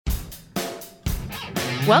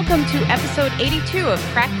Welcome to episode 82 of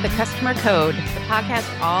Crack the Customer Code, the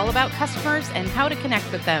podcast all about customers and how to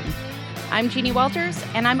connect with them. I'm Jeannie Walters,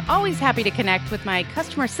 and I'm always happy to connect with my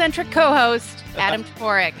customer-centric co-host, Adam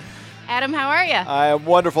Toporek. Adam, how are you? I am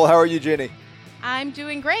wonderful. How are you, Jeannie? I'm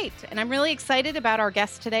doing great, and I'm really excited about our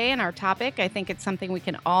guest today and our topic. I think it's something we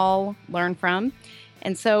can all learn from.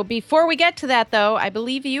 And so before we get to that, though, I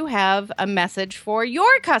believe you have a message for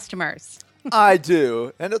your customers. I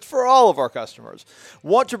do, and it's for all of our customers.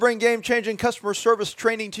 Want to bring game-changing customer service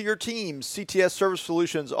training to your teams? CTS Service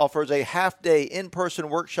Solutions offers a half-day in-person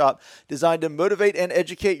workshop designed to motivate and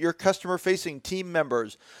educate your customer-facing team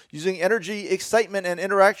members. Using energy, excitement, and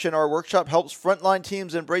interaction, our workshop helps frontline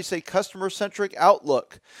teams embrace a customer-centric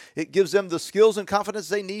outlook. It gives them the skills and confidence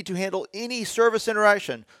they need to handle any service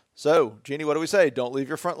interaction. So, Jeannie, what do we say? Don't leave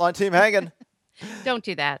your frontline team hanging. Don't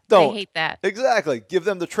do that. Don't. They hate that. Exactly. Give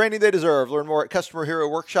them the training they deserve. Learn more at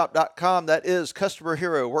CustomerHeroWorkshop.com. That is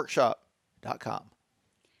CustomerHeroWorkshop.com.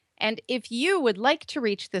 And if you would like to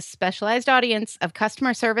reach this specialized audience of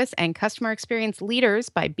customer service and customer experience leaders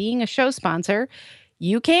by being a show sponsor,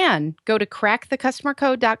 you can go to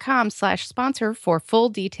crackthecustomercode.com/sponsor for full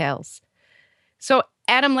details. So,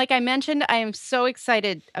 Adam, like I mentioned, I am so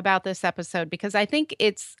excited about this episode because I think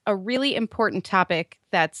it's a really important topic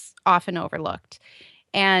that's often overlooked.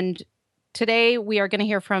 And today we are going to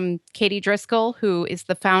hear from Katie Driscoll, who is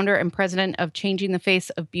the founder and president of Changing the Face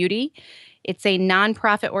of Beauty. It's a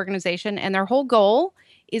nonprofit organization, and their whole goal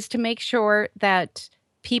is to make sure that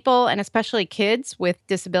people, and especially kids with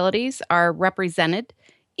disabilities, are represented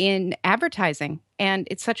in advertising. And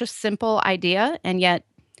it's such a simple idea, and yet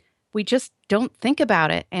we just don't think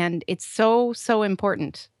about it. And it's so, so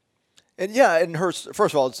important. And yeah, and first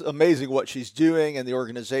of all, it's amazing what she's doing and the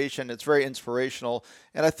organization. It's very inspirational.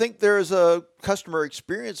 And I think there's a customer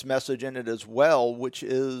experience message in it as well, which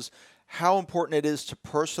is how important it is to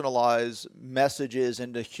personalize messages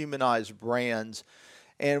and to humanize brands.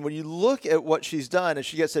 And when you look at what she's done, and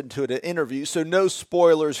she gets into an interview, so no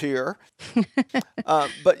spoilers here.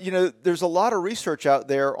 But, there's a lot of research out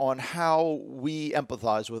there on how we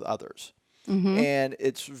empathize with others. Mm-hmm. And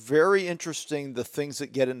it's very interesting, the things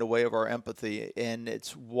that get in the way of our empathy. And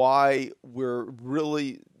it's why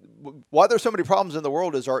why there's so many problems in the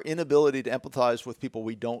world is our inability to empathize with people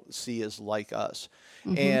we don't see as like us.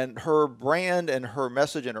 Mm-hmm. And her brand and her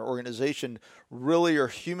message and her organization really are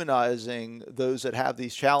humanizing those that have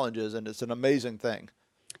these challenges. And it's an amazing thing.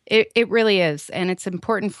 It really is. And it's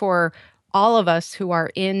important for all of us who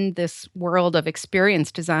are in this world of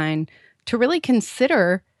experience design to really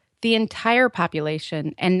consider the entire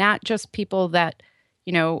population and not just people that,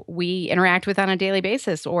 we interact with on a daily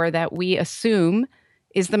basis or that we assume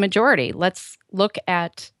is the majority. Let's look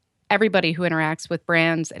at everybody who interacts with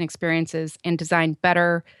brands and experiences and design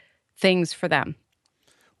better things for them.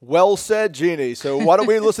 Well said, Jeannie. So why don't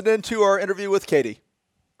we listen into our interview with Katie?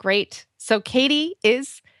 Great. So Katie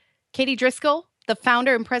Driscoll, the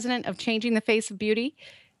founder and president of Changing the Face of Beauty.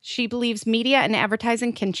 She believes media and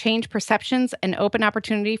advertising can change perceptions and open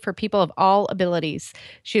opportunity for people of all abilities.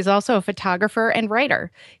 She is also a photographer and writer.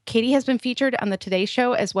 Katie has been featured on the Today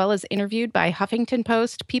Show as well as interviewed by Huffington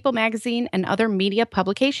Post, People Magazine, and other media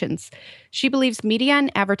publications. She believes media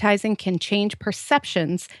and advertising can change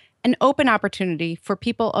perceptions and open opportunity for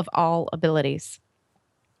people of all abilities.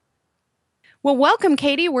 Well, welcome,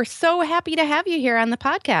 Katie. We're so happy to have you here on the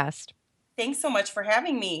podcast. Thanks so much for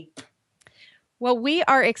having me. Well, we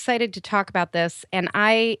are excited to talk about this, and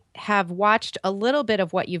I have watched a little bit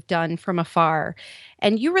of what you've done from afar.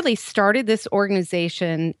 And you really started this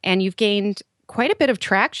organization, and you've gained quite a bit of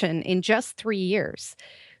traction in just 3 years.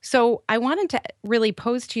 So I wanted to really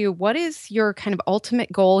pose to you, what is your kind of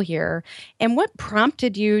ultimate goal here, and what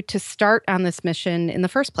prompted you to start on this mission in the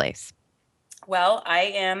first place? Well, I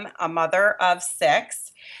am a mother of 6.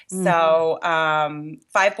 So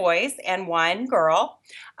 5 boys and 1 girl.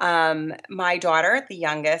 My daughter, the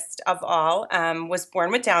youngest of all, was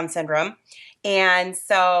born with Down syndrome. And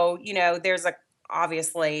so, there's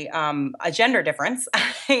obviously a gender difference.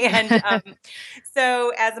 And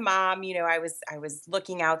so as a mom, I was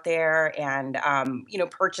looking out there and,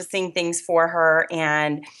 purchasing things for her,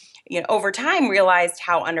 and over time realized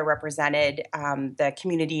how underrepresented the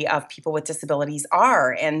community of people with disabilities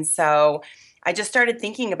are. And so I just started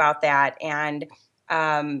thinking about that. And,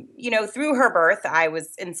 through her birth, I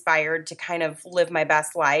was inspired to kind of live my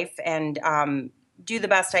best life and do the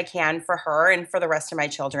best I can for her and for the rest of my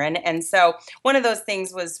children. And so one of those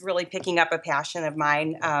things was really picking up a passion of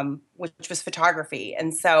mine, which was photography.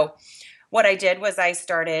 And so what I did was I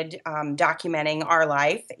started documenting our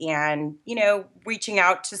life and, reaching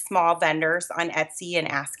out to small vendors on Etsy and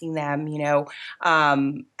asking them,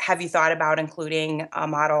 have you thought about including a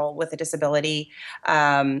model with a disability?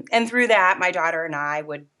 And through that, my daughter and I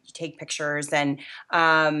would take pictures and,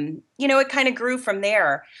 it kind of grew from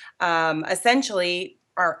there. Essentially,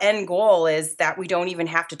 our end goal is that we don't even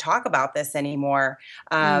have to talk about this anymore.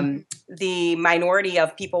 The minority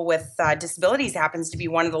of people with disabilities happens to be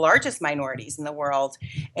one of the largest minorities in the world,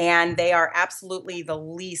 and they are absolutely the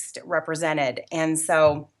least represented. And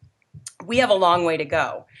so we have a long way to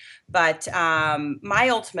go. But my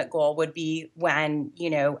ultimate goal would be when,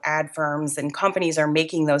 ad firms and companies are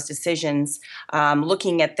making those decisions,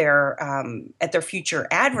 looking at their future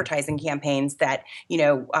advertising campaigns, that,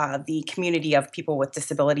 the community of people with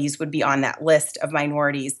disabilities would be on that list of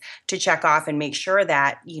minorities to check off and make sure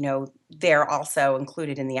that, they're also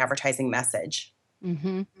included in the advertising message.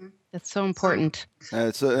 Mm-hmm. That's so important.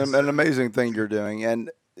 It's an amazing thing you're doing.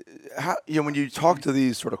 And how, when you talk to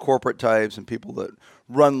these sort of corporate types and people that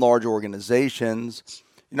run large organizations,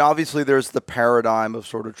 obviously there's the paradigm of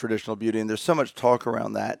sort of traditional beauty, and there's so much talk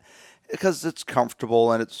around that because it's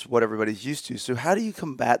comfortable and it's what everybody's used to. So how do you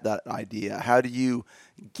combat that idea? How do you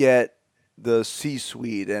get the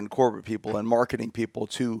C-suite and corporate people and marketing people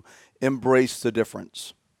to embrace the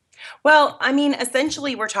difference? Well, I mean,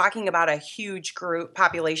 essentially, we're talking about a huge group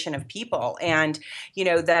population of people, and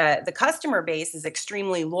the customer base is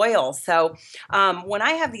extremely loyal. So when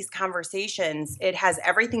I have these conversations, it has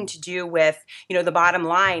everything to do with the bottom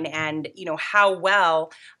line and how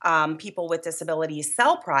well people with disabilities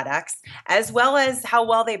sell products, as well as how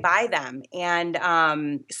well they buy them. And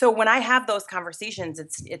so when I have those conversations,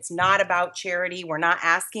 it's not about charity. We're not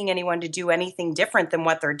asking anyone to do anything different than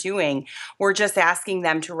what they're doing. We're just asking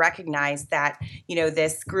them to recognize that,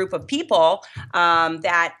 this group of people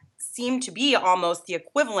that seem to be almost the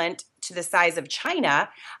equivalent to the size of China,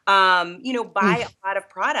 buy a lot of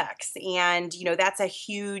products. And, that's a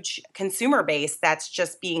huge consumer base that's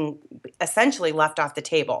just being essentially left off the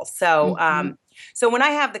table. So, so when I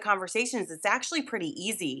have the conversations, it's actually pretty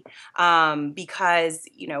easy because,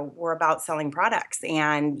 we're about selling products,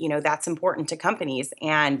 and, that's important to companies,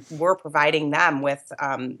 and we're providing them with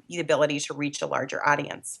the ability to reach a larger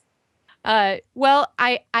audience. Well,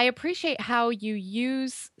 I appreciate how you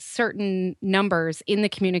use certain numbers in the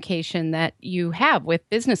communication that you have with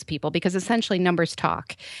business people, because essentially numbers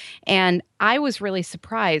talk. And I was really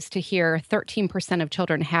surprised to hear 13% of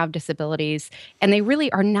children have disabilities, and they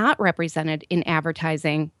really are not represented in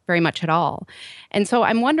advertising very much at all. And so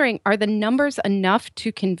I'm wondering, are the numbers enough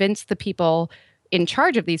to convince the people in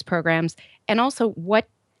charge of these programs? And also, what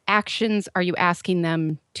actions are you asking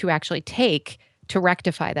them to actually take to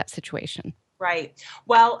rectify that situation? Right.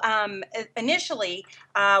 Well, initially,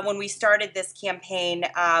 when we started this campaign,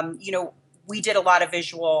 we did a lot of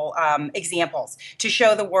visual examples to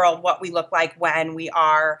show the world what we look like when we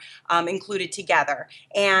are included together.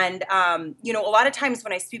 And, a lot of times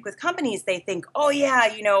when I speak with companies, they think, oh,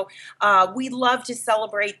 yeah, we love to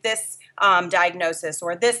celebrate this diagnosis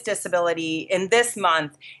or this disability in this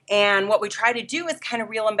month. And what we try to do is kind of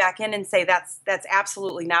reel them back in and say, that's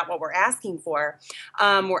absolutely not what we're asking for.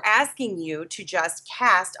 We're asking you to just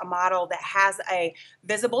cast a model that has a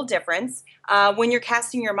visible difference when you're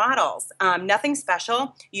casting your models. Nothing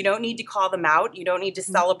special. You don't need to call them out. You don't need to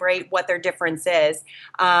celebrate what their difference is.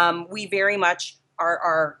 We very much,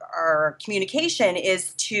 our communication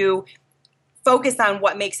is to focus on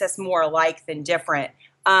what makes us more alike than different.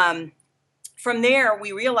 From there,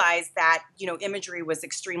 we realized that, imagery was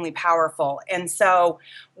extremely powerful. And so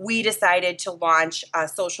we decided to launch a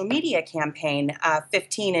social media campaign,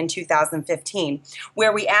 15 in 2015,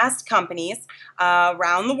 where we asked companies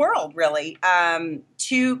around the world, really,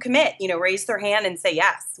 to commit, raise their hand and say,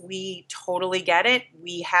 yes, we totally get it.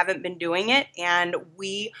 We haven't been doing it, and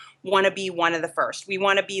we want to be one of the first. We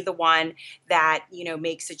want to be the one that,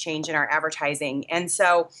 makes a change in our advertising. And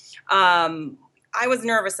so, I was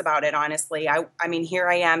nervous about it, honestly. I mean, here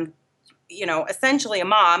I am, essentially a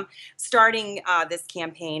mom starting this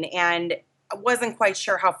campaign, and I wasn't quite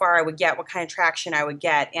sure how far I would get, what kind of traction I would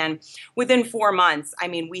get. And within 4 months, I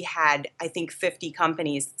mean, we had, I think, 50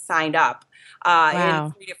 companies signed up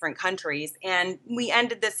in 3 different countries. And we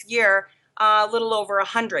ended this year a little over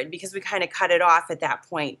 100 because we kind of cut it off at that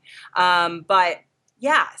point. But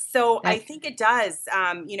yeah, so I think it does.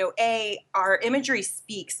 Our imagery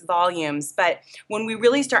speaks volumes, but when we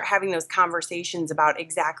really start having those conversations about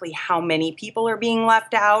exactly how many people are being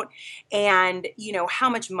left out and, how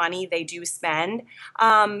much money they do spend,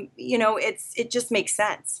 it just makes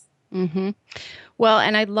sense. Well,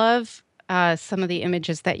 and I love some of the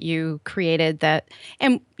images that you created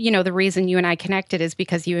and the reason you and I connected is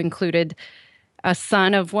because you included a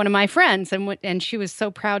son of one of my friends, and she was so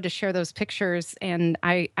proud to share those pictures, and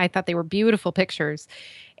I thought they were beautiful pictures.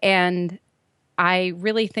 And I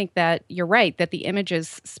really think that you're right, that the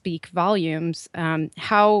images speak volumes.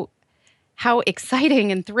 How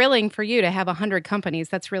exciting and thrilling for you to have 100 companies.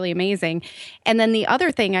 That's really amazing. And then the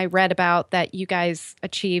other thing I read about that you guys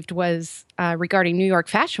achieved was regarding New York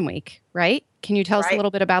Fashion Week, right? Can you tell us a Right. little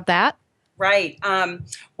bit about that? Right.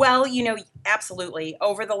 Well, absolutely.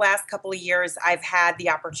 Over the last couple of years, I've had the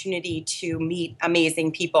opportunity to meet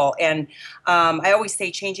amazing people. And I always say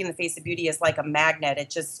changing the face of beauty is like a magnet.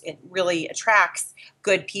 It really attracts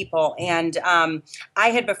good people. And I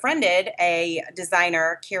had befriended a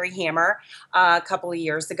designer, Carrie Hammer, a couple of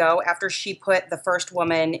years ago after she put the first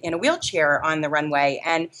woman in a wheelchair on the runway.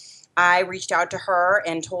 And I reached out to her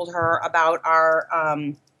and told her about our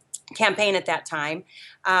campaign at that time.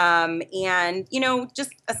 And,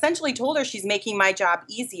 just essentially told her she's making my job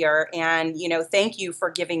easier. And, thank you for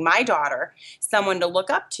giving my daughter someone to look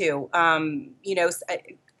up to, an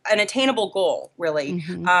attainable goal, really.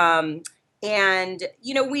 Hmm. And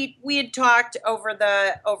we had talked over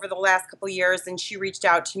the last couple of years, and she reached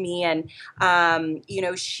out to me, and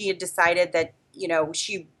she had decided that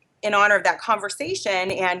she, in honor of that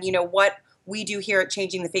conversation, and what we do here at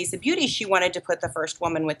Changing the Face of Beauty, she wanted to put the first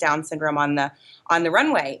woman with Down syndrome on the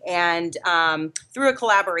runway, and through a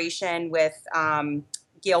collaboration with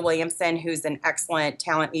Gail Williamson, who's an excellent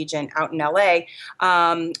talent agent out in LA,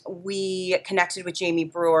 we connected with Jamie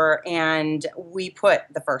Brewer, and we put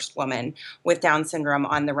the first woman with Down syndrome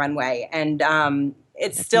on the runway, and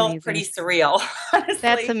it's That's still amazing. pretty surreal, honestly.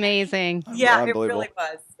 That's amazing. Yeah, it Unbelievable. really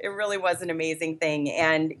was. It really was an amazing thing.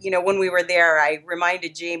 And, when we were there, I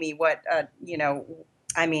reminded Jamie what,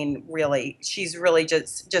 I mean, really, she's really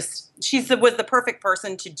was the perfect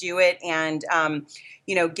person to do it. And,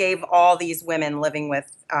 gave all these women living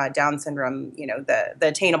with Down syndrome, the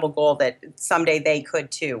attainable goal that someday they could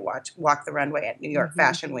too walk the runway at New York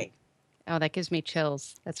Fashion Week. Oh, that gives me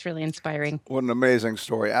chills. That's really inspiring. What an amazing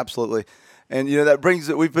story. Absolutely. And, that brings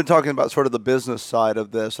it. We've been talking about sort of the business side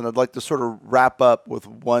of this, and I'd like to sort of wrap up with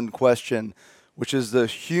one question, which is the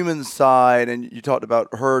human side. And you talked about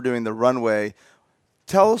her doing the runway.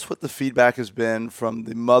 Tell us what the feedback has been from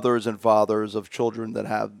the mothers and fathers of children that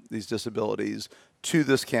have these disabilities to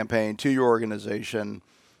this campaign, to your organization,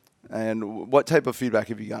 and what type of feedback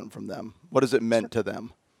have you gotten from them? What has it meant to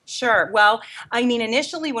them? Sure. Well, I mean,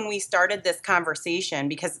 initially when we started this conversation,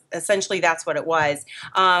 because essentially that's what it was,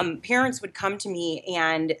 parents would come to me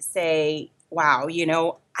and say, wow,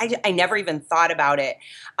 I never even thought about it.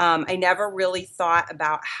 I never really thought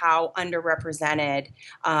about how underrepresented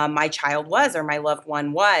my child was or my loved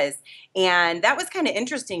one was. And that was kind of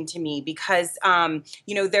interesting to me because,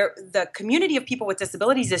 the community of people with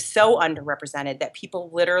disabilities is so underrepresented that people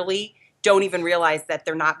literally don't even realize that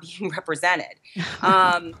they're not being represented.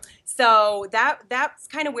 So that's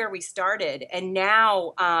kind of where we started. And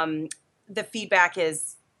now the feedback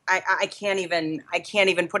is, I can't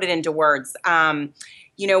even put it into words.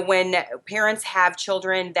 When parents have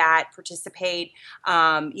children that participate,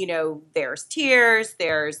 there's tears,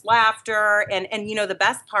 there's laughter, and the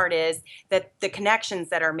best part is that the connections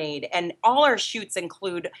that are made, and all our shoots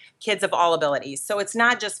include kids of all abilities. So it's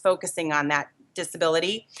not just focusing on that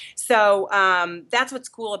disability. So that's what's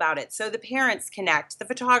cool about it. So the parents connect, the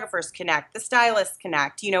photographers connect, the stylists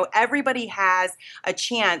connect. Everybody has a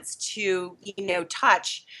chance to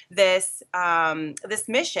touch this this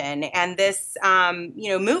mission and this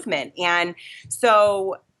movement. And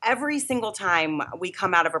so every single time we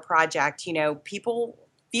come out of a project, people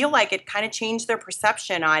feel like it kind of changed their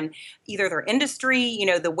perception on either their industry,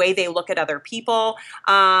 the way they look at other people,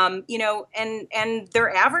 and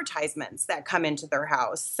their advertisements that come into their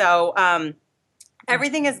house. So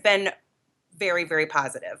everything has been very, very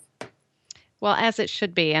positive. Well, as it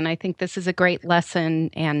should be. And I think this is a great lesson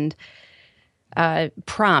and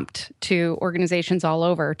prompt to organizations all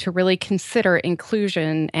over to really consider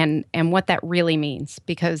inclusion and what that really means,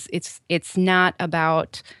 because it's not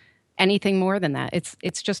about anything more than that.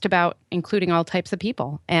 It's just about including all types of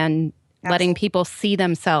people and letting people see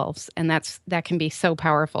themselves, and that can be so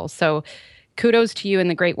powerful. So kudos to you and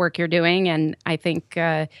the great work you're doing. And I think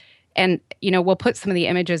we'll put some of the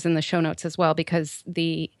images in the show notes as well, because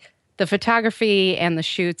the photography and the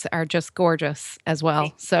shoots are just gorgeous as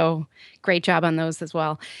well. So great job on those as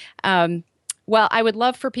well. Well, I would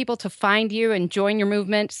love for people to find you and join your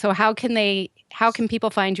movement. So how can people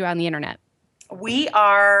find you on the internet? We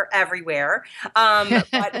are everywhere,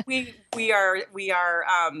 but we are.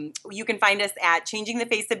 You can find us at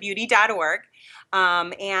changingthefaceofbeauty.org,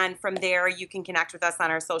 and from there you can connect with us on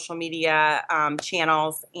our social media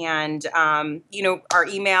channels, and our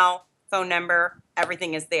email, phone number,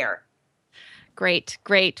 everything is there. Great.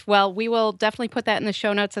 Well, we will definitely put that in the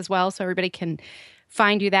show notes as well, so everybody can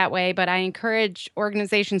find you that way. But I encourage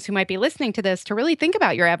organizations who might be listening to this to really think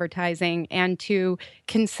about your advertising and to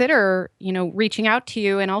consider, reaching out to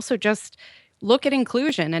you, and also just look at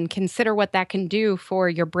inclusion and consider what that can do for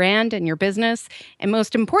your brand and your business, and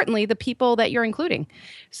most importantly, the people that you're including.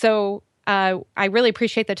 So I really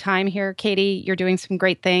appreciate the time here, Katie. You're doing some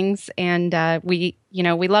great things, and we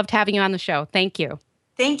loved having you on the show. Thank you.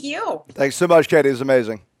 Thank you. Thanks so much, Katie. It was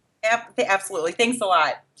amazing. Absolutely. Thanks a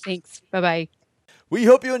lot. Thanks. Bye-bye. We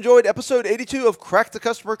hope you enjoyed episode 82 of Crack the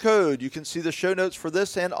Customer Code. You can see the show notes for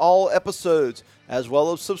this and all episodes, as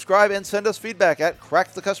well as subscribe and send us feedback at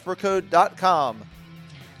crackthecustomercode.com.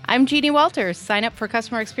 I'm Jeannie Walters. Sign up for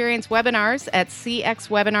customer experience webinars at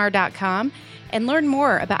cxwebinar.com and learn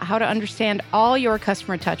more about how to understand all your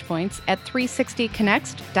customer touchpoints at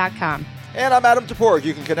 360connext.com. And I'm Adam Toporek.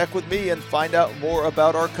 You can connect with me and find out more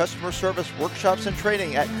about our customer service workshops and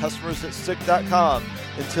training at customersthatstick.com.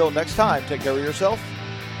 Until next time, take care of yourself.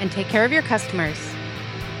 And take care of your customers.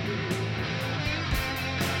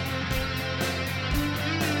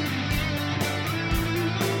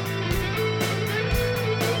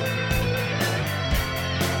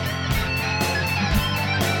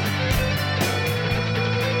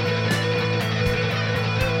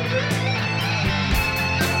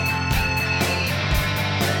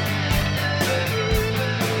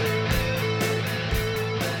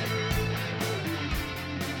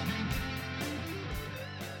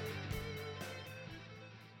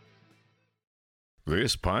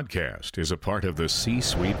 This podcast is a part of the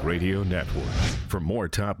C-Suite Radio Network. For more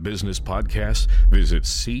top business podcasts, visit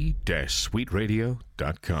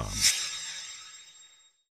c-suiteradio.com.